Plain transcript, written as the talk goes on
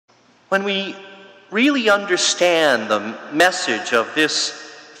When we really understand the message of this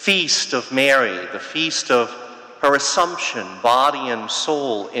feast of Mary, the feast of her Assumption, body and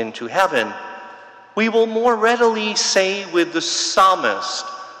soul, into heaven, we will more readily say with the psalmist,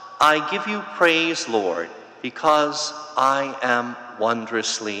 "I give you praise, Lord, because I am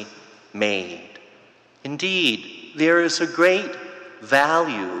wondrously made." Indeed, there is a great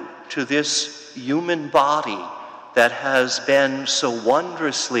value to this human body that has been so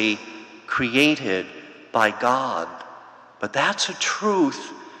wondrously created by God. But that's a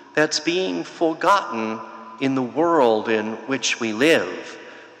truth that's being forgotten in the world in which we live,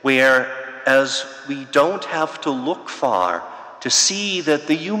 whereas we don't have to look far to see that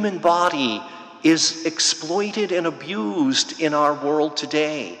the human body is exploited and abused in our world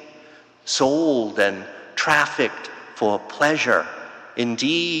today, sold and trafficked for pleasure,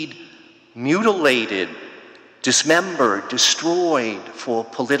 indeed mutilated, dismembered, destroyed for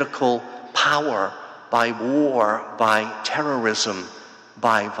political power, by war, by terrorism,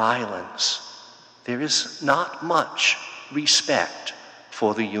 by violence. There is not much respect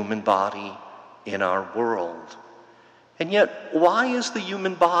for the human body in our world. And yet, why is the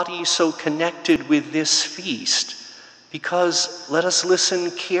human body so connected with this feast? Because, let us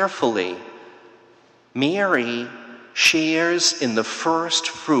listen carefully, Mary shares in the first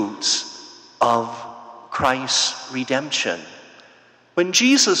fruits of Christ's redemption. When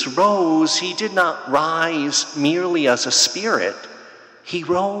Jesus rose, he did not rise merely as a spirit. He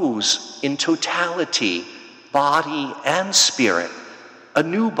rose in totality, body and spirit, a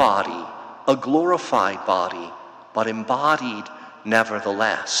new body, a glorified body, but embodied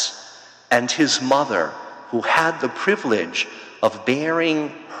nevertheless. And his mother, who had the privilege of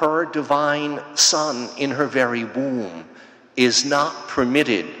bearing her divine Son in her very womb, is not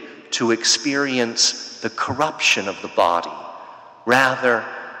permitted to experience the corruption of the body. Rather,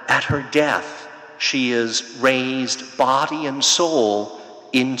 at her death, she is raised body and soul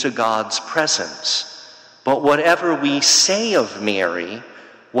into God's presence. But whatever we say of Mary,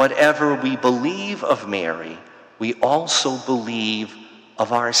 whatever we believe of Mary, we also believe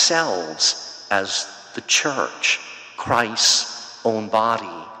of ourselves as the church, Christ's own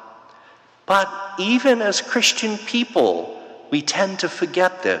body. But even as Christian people, we tend to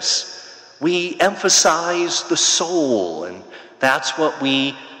forget this. We emphasize the soul, and that's what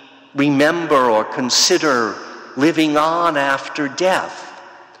we remember or consider living on after death.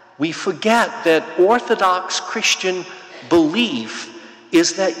 We forget that Orthodox Christian belief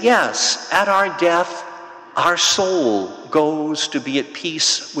is that, yes, at our death, our soul goes to be at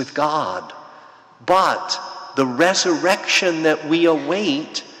peace with God. But the resurrection that we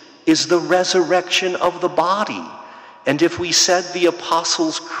await is the resurrection of the body. And if we said the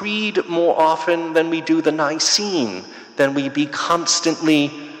Apostles' Creed more often than we do the Nicene, then we'd be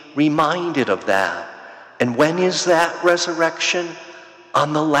constantly reminded of that. And when is that resurrection?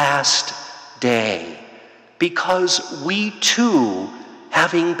 On the last day. Because we too,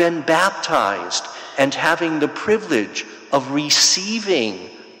 having been baptized and having the privilege of receiving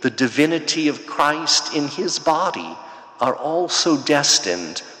the divinity of Christ in his body, are also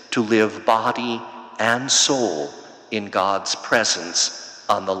destined to live body and soul in God's presence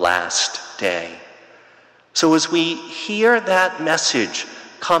on the last day. So as we hear that message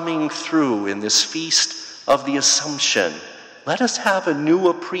coming through in this Feast of the Assumption, let us have a new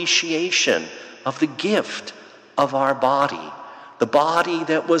appreciation of the gift of our body, the body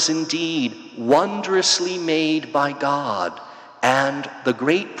that was indeed wondrously made by God, and the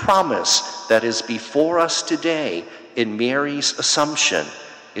great promise that is before us today in Mary's Assumption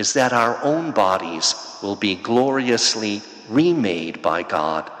is that our own bodies will be gloriously remade by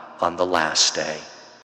God on the last day.